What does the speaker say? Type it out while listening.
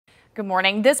Good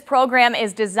morning. This program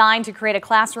is designed to create a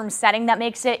classroom setting that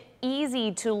makes it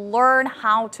easy to learn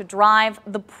how to drive,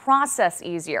 the process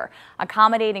easier,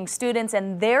 accommodating students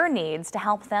and their needs to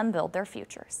help them build their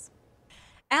futures.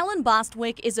 Alan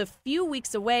Bostwick is a few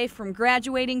weeks away from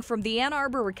graduating from the Ann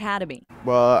Arbor Academy.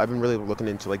 Well, I've been really looking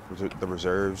into the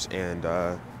reserves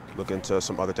and looking into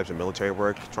some other types of military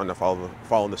work, trying to follow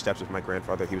in the steps of my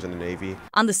grandfather. He was in the Navy.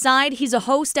 On the side, he's a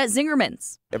host at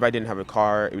Zingerman's. If I didn't have a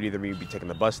car, it would either be taking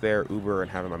the bus there, Uber,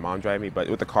 and having my mom drive me. But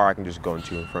with the car, I can just go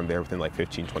to and from there within like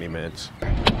 15, 20 minutes.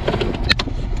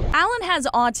 Alan has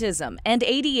autism and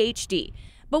ADHD,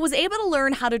 but was able to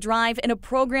learn how to drive in a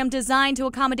program designed to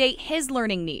accommodate his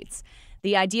learning needs.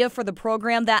 The idea for the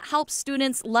program that helps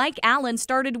students like Alan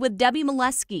started with Debbie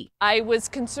Molesky. I was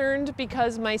concerned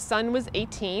because my son was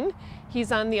 18.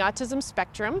 He's on the autism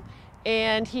spectrum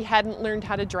and he hadn't learned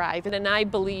how to drive. And I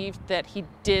believed that he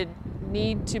did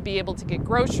need to be able to get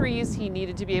groceries. He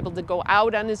needed to be able to go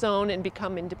out on his own and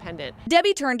become independent.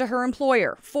 Debbie turned to her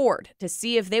employer, Ford, to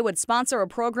see if they would sponsor a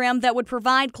program that would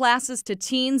provide classes to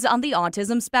teens on the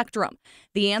autism spectrum.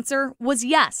 The answer was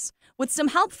yes, with some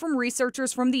help from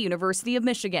researchers from the University of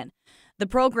Michigan. The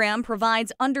program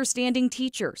provides understanding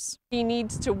teachers. He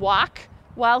needs to walk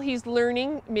while he's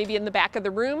learning, maybe in the back of the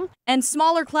room. And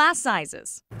smaller class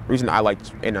sizes. The reason I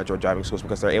liked and enjoy driving school is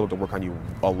because they're able to work on you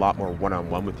a lot more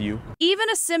one-on-one with you. Even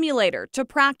a simulator to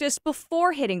practice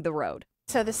before hitting the road.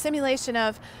 So the simulation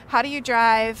of how do you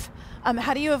drive,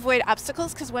 how do you avoid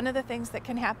obstacles, because one of the things that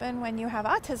can happen when you have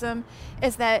autism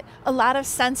is that a lot of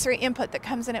sensory input that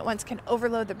comes in at once can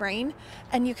overload the brain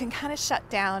and you can kind of shut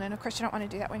down, and of course you don't want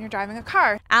to do that when you're driving a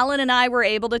car. Alan and I were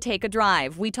able to take a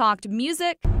drive. We talked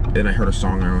music. Then I heard a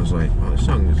song and I was like, oh, this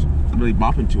song is really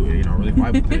bopping to it, really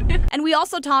vibe with it. And we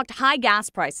also talked high gas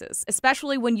prices,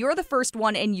 especially when you're the first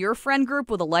one in your friend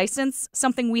group with a license,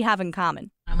 something we have in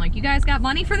common. I'm like, you guys got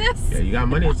money for this? Yeah, you got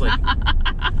money. It's like,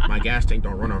 my gas tank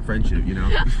don't run on friendship,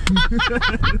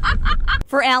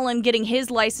 For Alan, getting his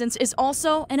license is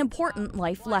also an important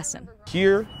life lesson.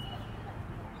 Here,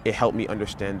 it helped me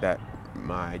understand that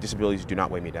my disabilities do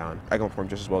not weigh me down. I can perform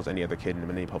just as well as any other kid in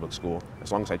any public school,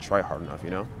 as long as I try hard enough,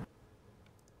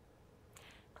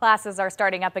 Classes are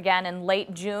starting up again in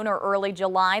late June or early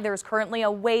July. There's currently a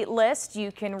wait list.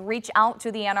 You can reach out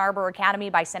to the Ann Arbor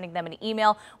Academy by sending them an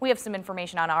email. We have some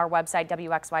information on our website,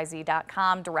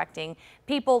 WXYZ.com, directing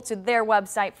people to their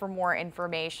website for more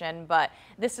information. But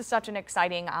this is such an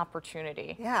exciting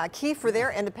opportunity. Yeah, key for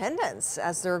their independence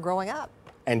as they're growing up.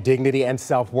 And dignity and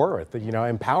self-worth,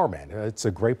 empowerment. It's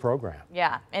a great program.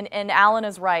 Yeah, and Alan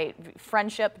is right.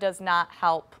 Friendship does not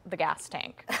help the gas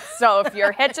tank. So if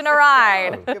you're hitching a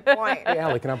ride. Oh, good point. Hey,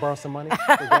 Allie, can I borrow some money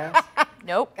for gas?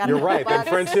 Nope. You're right, and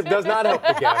friendship does not help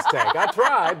the gas tank. I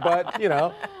tried, but,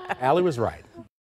 Allie was right.